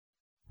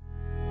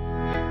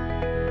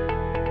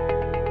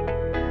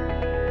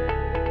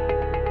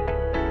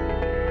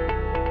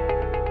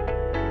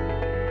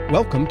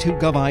Welcome to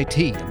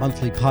GovIT, a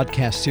monthly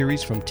podcast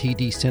series from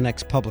TD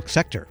SYNNEX Public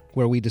Sector,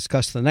 where we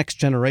discuss the next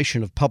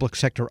generation of public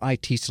sector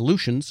IT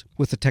solutions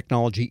with the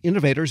technology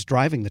innovators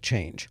driving the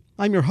change.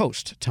 I'm your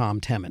host,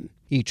 Tom Temin.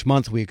 Each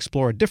month we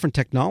explore a different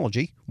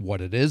technology, what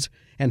it is,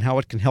 and how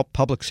it can help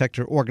public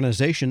sector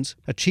organizations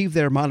achieve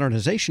their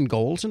modernization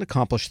goals and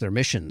accomplish their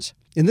missions.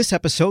 In this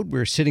episode,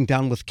 we're sitting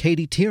down with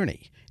Katie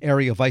Tierney,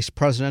 Area Vice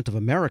President of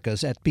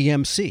Americas at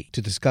BMC,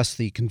 to discuss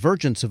the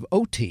convergence of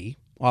OT,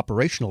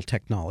 operational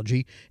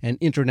technology, and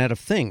Internet of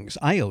Things,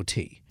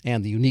 IoT,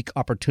 and the unique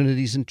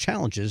opportunities and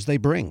challenges they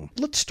bring.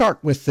 Let's start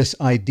with this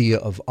idea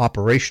of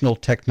operational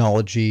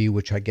technology,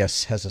 which I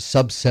guess has a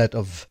subset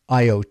of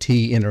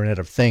IoT, Internet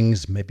of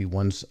Things. Maybe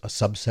one's a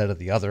subset of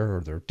the other,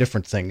 or they're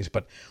different things.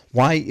 But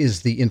why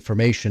is the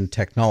information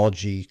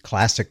technology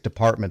classic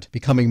department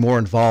becoming more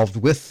involved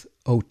with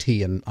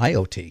OT and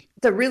IoT?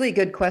 It's a really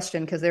good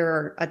question because there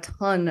are a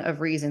ton of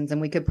reasons, and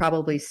we could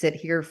probably sit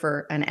here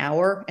for an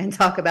hour and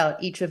talk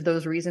about each of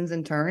those reasons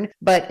in turn.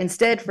 But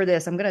instead for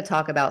this, I'm going to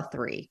talk about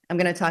three. I'm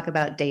going to talk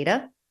about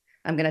data,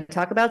 I'm going to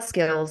talk about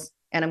skills,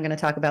 and I'm going to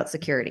talk about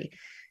security.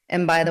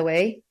 And by the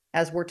way,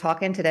 as we're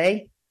talking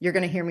today, you're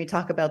going to hear me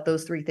talk about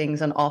those three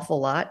things an awful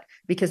lot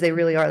because they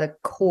really are the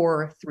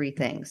core three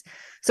things.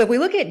 So if we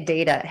look at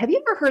data, have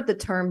you ever heard the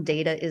term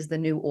data is the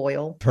new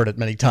oil? Heard it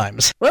many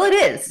times. Well, it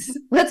is.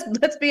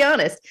 Let's be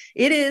honest.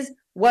 It is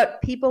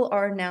what people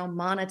are now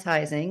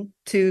monetizing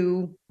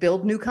to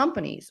build new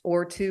companies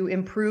or to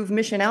improve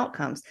mission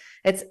outcomes.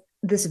 It's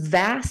this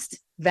vast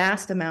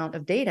amount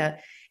of data,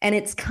 and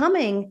it's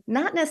coming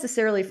not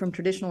necessarily from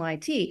traditional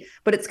IT,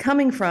 but it's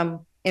coming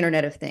from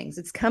Internet of Things.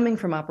 It's coming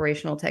from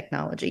operational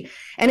technology,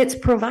 and it's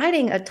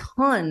providing a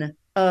ton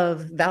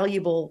of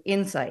valuable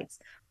insights.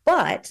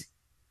 But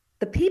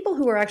the people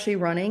who are actually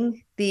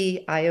running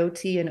the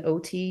IoT and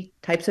OT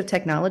types of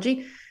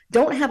technology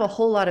don't have a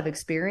whole lot of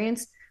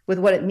experience with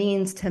what it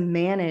means to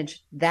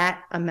manage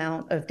that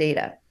amount of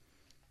data.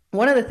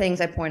 One of the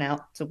things I point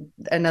out, so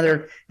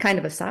another kind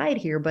of aside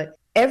here, but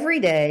every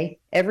day,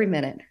 every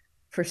minute,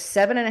 for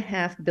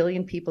 7.5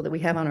 billion people that we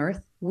have on Earth,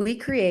 we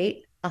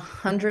create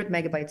 100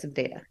 megabytes of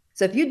data.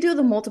 So if you do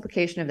the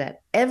multiplication of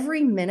that,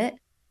 every minute,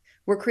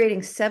 we're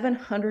creating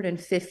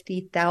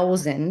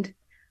 750,000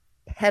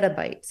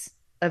 petabytes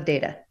of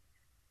data.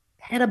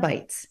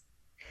 Petabytes.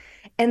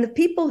 And the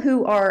people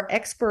who are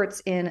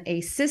experts in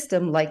a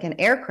system like an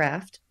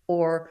aircraft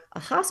or a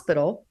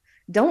hospital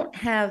don't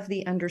have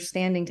the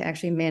understanding to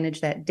actually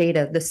manage that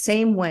data the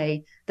same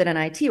way that an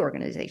IT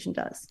organization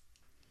does.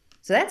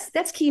 So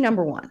that's key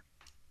number one.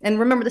 And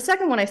remember, the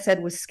second one I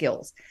said was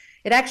skills.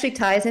 It actually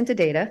ties into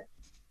data.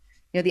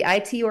 You know, the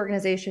IT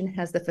organization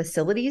has the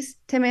facilities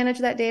to manage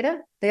that data.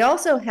 They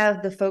also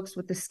have the folks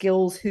with the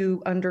skills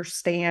who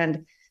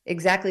understand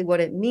exactly what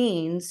it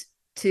means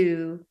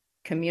to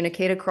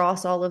communicate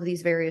across all of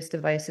these various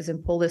devices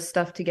and pull this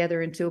stuff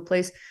together into a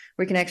place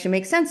where we can actually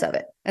make sense of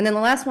it. And then the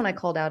last one I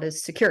called out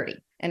is security.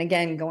 And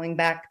again, going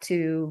back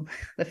to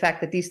the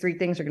fact that these three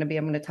things are going to be,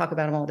 I'm going to talk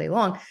about them all day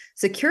long.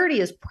 Security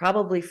is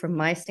probably, from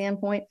my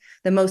standpoint,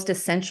 the most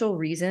essential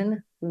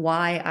reason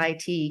why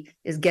IT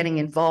is getting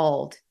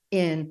involved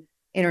in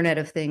Internet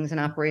of Things and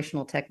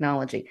operational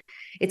technology.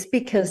 It's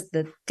because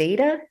the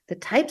data, the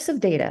types of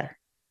data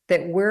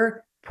that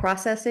we're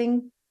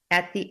processing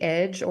at the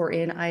edge or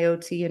in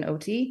IoT and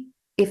OT,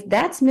 if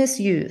that's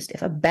misused,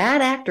 if a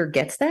bad actor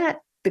gets that,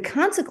 the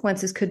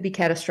consequences could be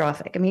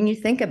catastrophic. I mean, you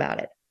think about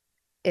it.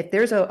 If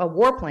there's a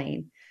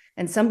warplane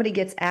and somebody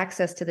gets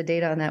access to the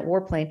data on that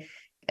warplane,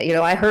 you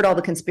know, I heard all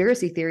the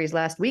conspiracy theories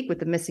last week with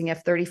the missing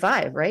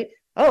F-35, right?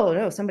 Oh,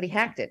 no, somebody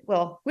hacked it.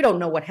 Well, we don't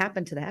know what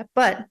happened to that,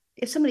 but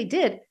if somebody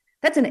did,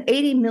 that's an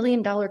 $80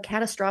 million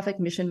catastrophic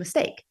mission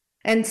mistake.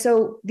 And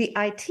so the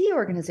IT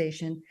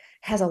organization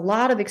has a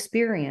lot of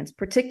experience,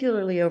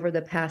 particularly over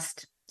the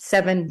past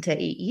 7 to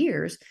 8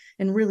 years,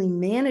 in really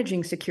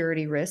managing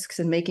security risks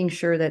and making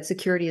sure that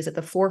security is at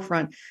the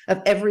forefront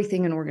of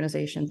everything an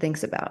organization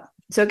thinks about.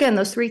 So again,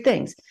 those three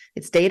things: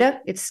 it's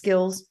data, it's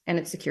skills, and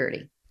it's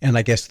security. And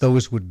I guess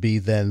those would be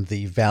then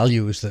the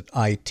values that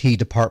IT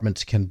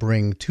departments can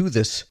bring to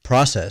this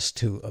process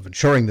of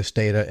ensuring this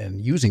data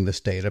and using this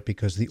data,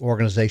 because the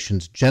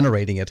organizations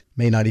generating it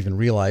may not even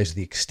realize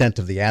the extent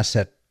of the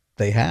asset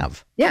they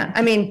have. Yeah,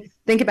 I mean,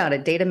 think about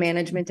it. Data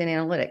management and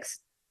analytics.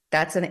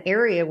 That's an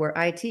area where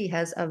IT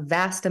has a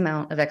vast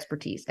amount of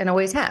expertise and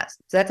always has.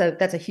 So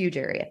that's a huge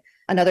area.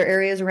 Another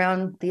area is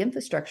around the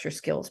infrastructure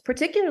skills,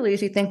 particularly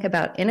as you think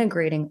about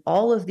integrating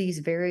all of these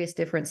various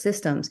different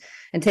systems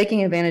and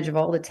taking advantage of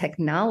all the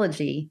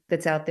technology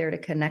that's out there to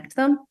connect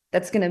them.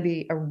 That's going to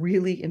be a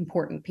really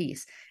important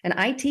piece. And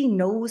IT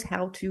knows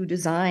how to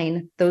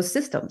design those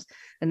systems,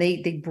 and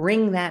they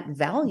bring that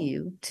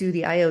value to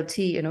the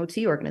IoT and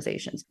OT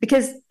organizations.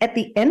 Because at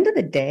the end of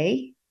the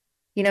day,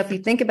 you know, if you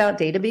think about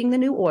data being the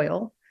new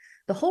oil,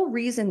 the whole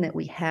reason that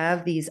we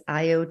have these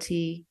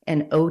IoT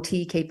and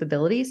OT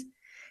capabilities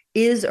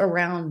is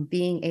around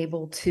being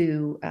able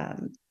to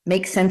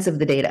make sense of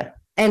the data.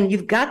 And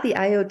you've got the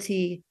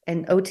IoT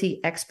and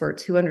OT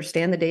experts who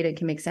understand the data and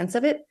can make sense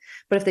of it.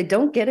 But if they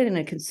don't get it in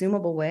a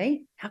consumable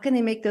way, how can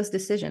they make those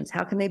decisions?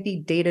 How can they be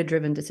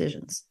data-driven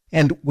decisions?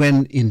 And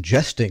when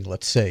ingesting,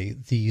 let's say,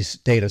 these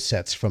data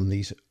sets from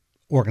these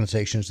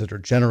organizations that are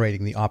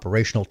generating the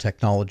operational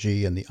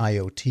technology and the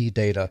IoT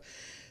data,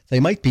 they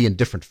might be in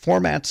different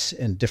formats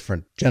and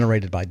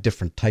generated by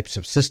different types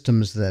of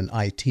systems than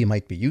IT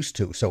might be used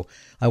to. So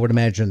I would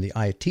imagine the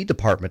IT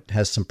department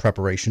has some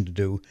preparation to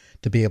do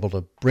to be able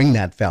to bring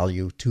that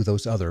value to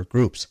those other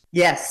groups.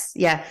 Yes.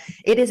 Yeah.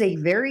 It is a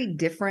very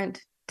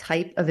different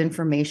type of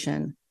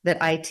information that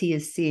IT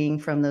is seeing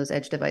from those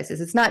edge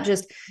devices. It's not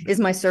just, is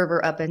my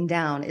server up and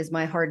down? Is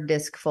my hard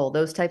disk full?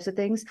 Those types of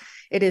things.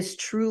 It is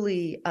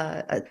truly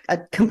a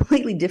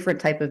completely different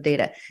type of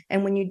data.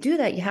 And when you do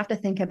that, you have to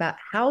think about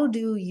how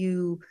do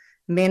you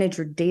manage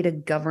your data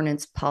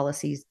governance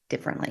policies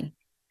differently?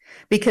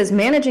 Because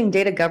managing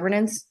data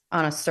governance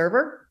on a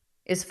server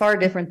is far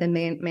different than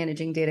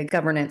managing data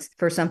governance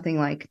for something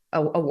like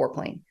a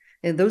warplane.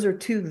 And those are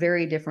two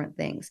very different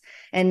things.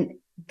 And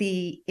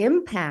the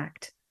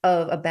impact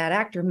of a bad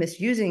actor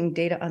misusing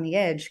data on the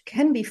edge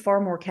can be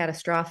far more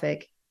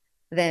catastrophic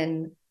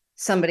than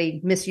somebody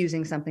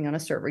misusing something on a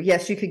server.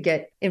 Yes, you could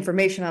get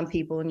information on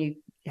people and you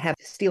have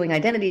stealing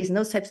identities and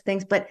those types of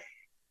things. But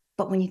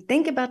when you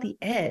think about the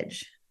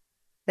edge,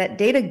 that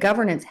data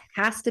governance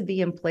has to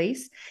be in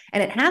place,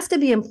 and it has to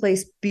be in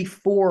place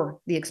before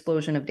the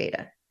explosion of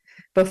data,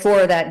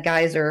 before that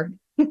geyser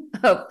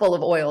full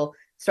of oil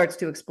starts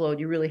to explode.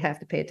 You really have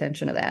to pay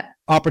attention to that.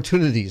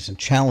 Opportunities and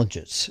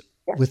challenges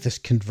with this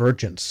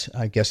convergence,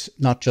 I guess,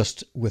 not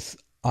just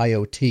with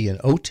IoT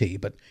and OT,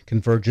 but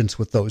convergence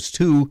with those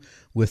two,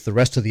 with the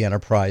rest of the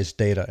enterprise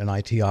data and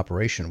IT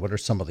operation. What are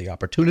some of the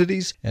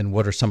opportunities and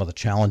what are some of the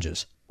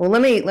challenges? Well,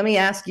 let me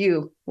ask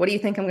you, what do you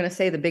think I'm going to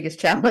say the biggest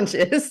challenge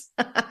is?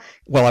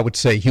 Well, I would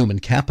say human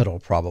capital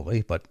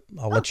probably, but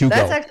I'll let you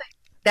go.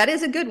 That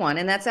is a good one.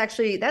 And that's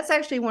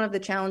actually one of the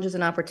challenges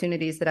and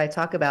opportunities that I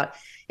talk about.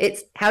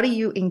 It's how do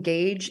you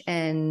engage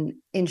and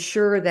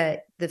ensure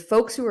that the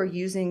folks who are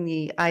using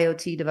the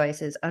IoT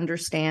devices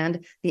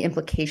understand the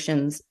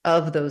implications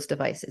of those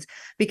devices?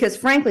 Because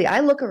frankly, I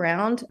look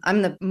around,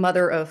 I'm the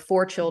mother of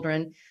 4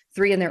 children,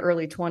 3 in their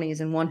early 20s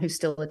and 1 who's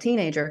still a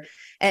teenager.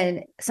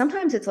 And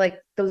sometimes it's like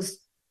those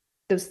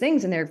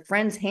things in their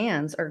friends'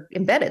 hands are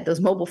embedded, those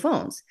mobile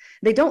phones.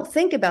 They don't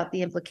think about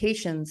the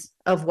implications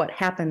of what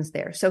happens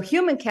there. So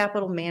human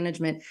capital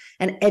management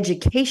and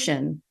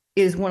education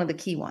is one of the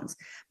key ones,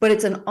 but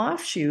it's an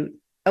offshoot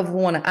of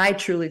one I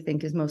truly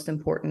think is most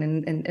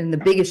important and the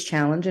biggest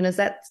challenge, and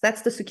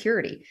that's the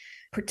security.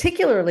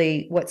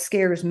 Particularly what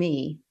scares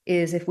me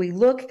is if we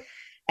look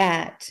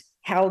at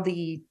how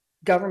the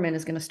government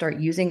is going to start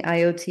using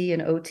IoT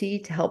and OT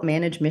to help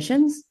manage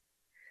missions.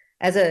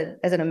 As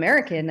an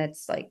American,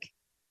 that's like,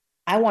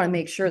 I want to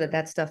make sure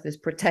that stuff is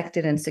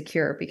protected and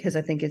secure because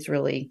I think it's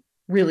really,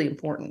 really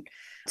important.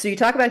 So you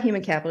talk about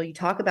human capital, you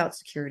talk about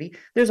security.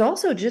 There's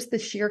also just the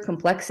sheer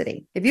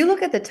complexity. If you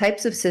look at the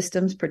types of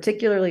systems,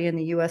 particularly in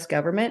the US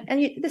government,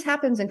 and this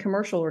happens in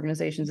commercial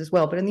organizations as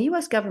well, but in the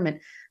US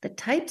government, the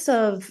types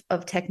of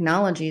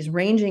technologies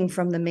ranging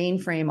from the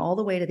mainframe all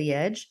the way to the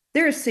edge,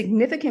 there is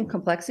significant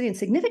complexity and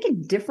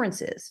significant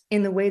differences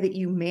in the way that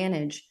you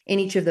manage in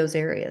each of those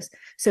areas.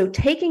 So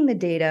taking the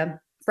data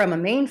from a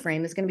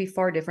mainframe is going to be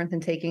far different than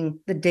taking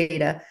the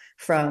data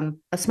from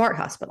a smart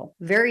hospital.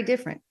 Very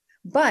different.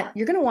 But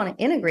you're going to want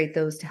to integrate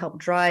those to help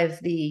drive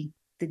the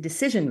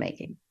decision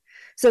making.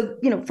 So,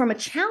 from a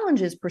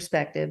challenges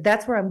perspective,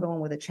 that's where I'm going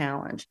with a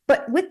challenge.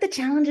 But with the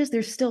challenges,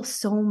 there's still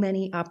so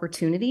many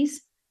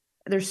opportunities.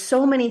 There's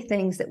so many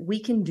things that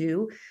we can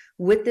do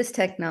with this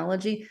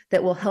technology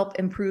that will help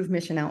improve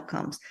mission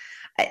outcomes.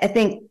 I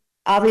think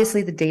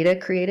obviously the data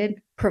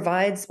created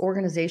provides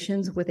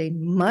organizations with a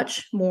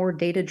much more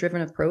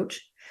data-driven approach.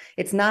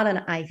 It's not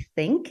an I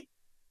think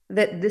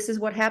that this is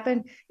what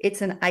happened.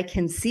 It's an I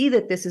can see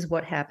that this is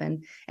what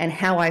happened and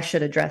how I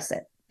should address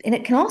it. And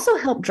it can also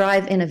help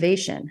drive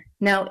innovation.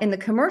 Now, in the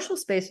commercial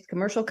space, with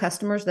commercial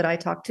customers that I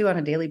talk to on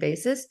a daily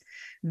basis,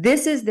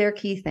 this is their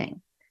key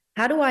thing.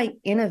 How do I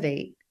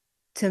innovate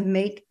to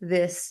make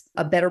this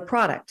a better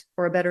product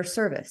or a better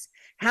service?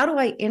 How do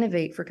I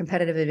innovate for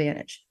competitive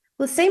advantage?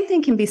 Well, the same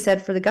thing can be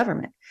said for the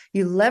government.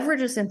 You leverage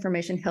this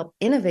information, help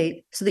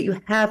innovate so that you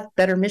have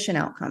better mission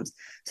outcomes,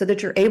 so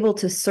that you're able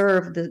to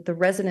serve the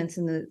residents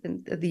in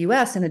the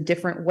US in a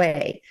different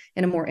way,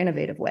 in a more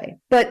innovative way.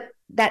 But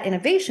that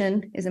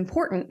innovation is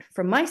important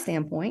from my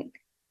standpoint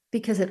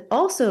because it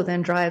also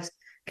then drives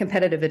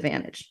competitive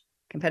advantage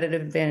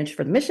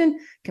for the mission,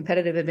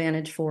 competitive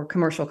advantage for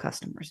commercial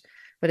customers.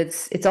 But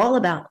it's all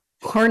about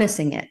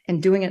harnessing it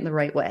and doing it in the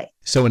right way.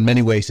 So in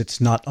many ways, it's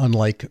not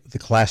unlike the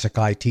classic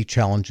IT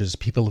challenges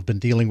people have been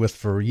dealing with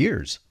for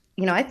years.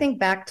 I think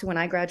back to when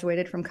I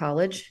graduated from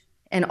college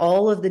and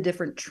all of the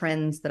different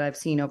trends that I've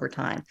seen over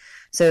time.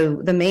 So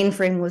the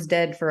mainframe was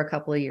dead for a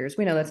couple of years.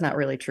 We know that's not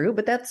really true,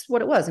 but that's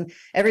what it was. And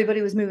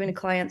everybody was moving to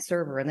client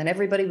server, and then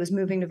everybody was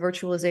moving to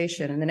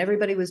virtualization, and then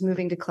everybody was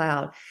moving to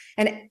cloud.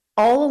 And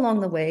all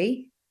along the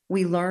way,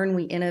 we learn,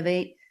 we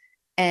innovate,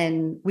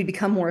 and we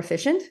become more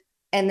efficient.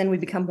 And then we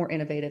become more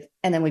innovative,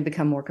 and then we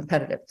become more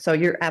competitive. So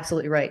you're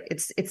absolutely right.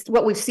 It's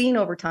what we've seen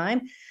over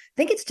time. I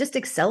think it's just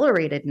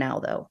accelerated now,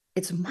 though.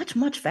 It's much,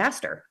 much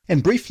faster.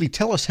 And briefly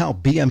tell us how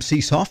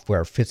BMC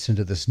software fits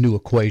into this new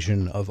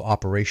equation of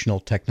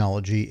operational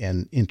technology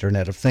and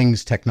Internet of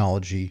Things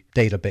technology,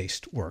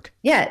 data-based work.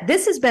 Yeah,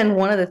 this has been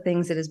one of the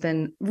things that has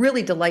been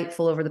really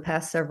delightful over the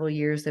past several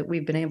years that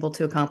we've been able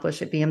to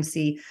accomplish at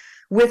BMC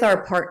with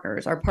our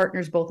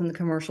partners both in the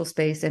commercial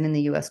space and in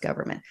the US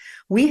government.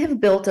 We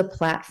have built a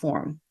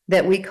platform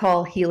that we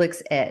call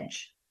Helix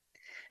Edge.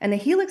 And the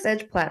Helix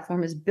Edge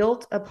platform is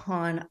built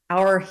upon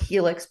our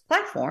Helix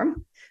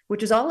platform,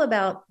 which is all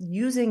about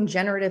using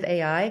generative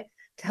AI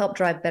to help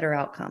drive better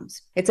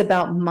outcomes. It's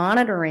about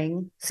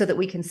monitoring so that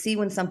we can see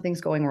when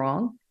something's going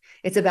wrong.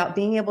 It's about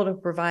being able to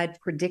provide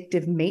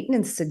predictive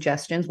maintenance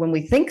suggestions when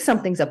we think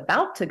something's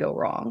about to go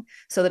wrong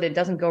so that it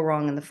doesn't go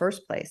wrong in the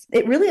first place.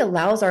 It really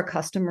allows our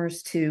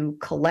customers to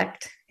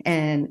collect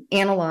and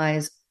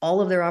analyze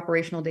all of their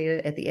operational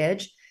data at the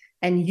edge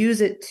and use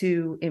it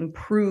to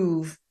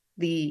improve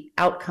the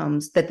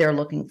outcomes that they're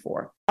looking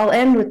for. I'll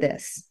end with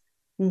this.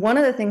 One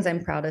of the things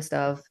I'm proudest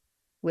of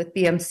with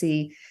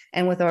BMC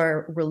and with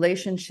our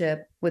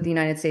relationship with the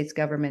United States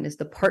government is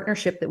the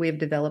partnership that we have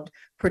developed,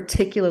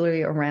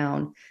 particularly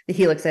around the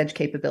Helix Edge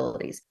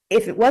capabilities.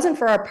 If it wasn't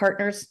for our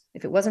partners,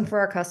 if it wasn't for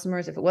our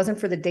customers, if it wasn't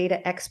for the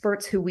data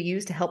experts who we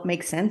use to help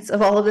make sense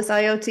of all of this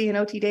IoT and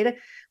OT data,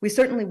 we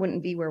certainly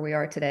wouldn't be where we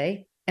are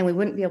today. And we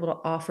wouldn't be able to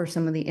offer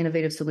some of the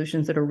innovative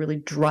solutions that are really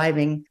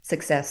driving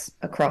success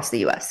across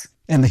the US.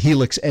 And the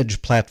Helix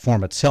Edge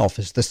platform itself,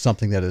 is this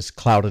something that is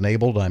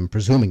cloud-enabled? I'm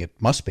presuming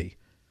it must be.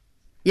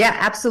 Yeah,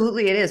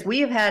 absolutely it is. We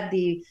have had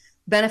the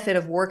benefit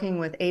of working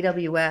with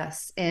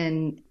AWS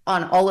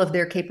on all of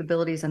their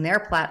capabilities on their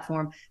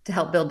platform to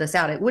help build this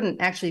out. It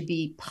wouldn't actually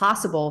be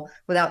possible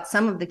without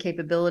some of the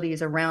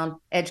capabilities around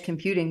edge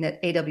computing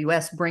that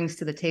AWS brings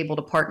to the table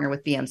to partner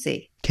with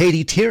BMC.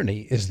 Katie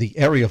Tierney is the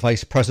Area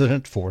Vice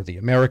President for the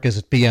Americas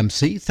at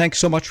BMC. Thanks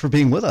so much for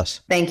being with us.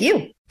 Thank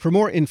you. For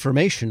more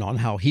information on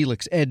how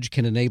Helix Edge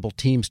can enable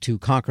teams to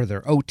conquer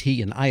their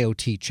OT and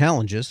IoT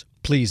challenges,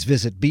 please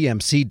visit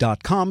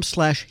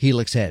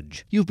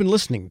bmc.com/helixedge. You've been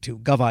listening to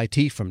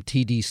GovIT from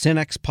TD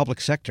SYNNEX Public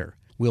Sector.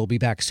 We'll be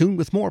back soon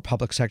with more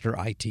public sector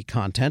IT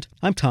content.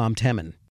 I'm Tom Temin.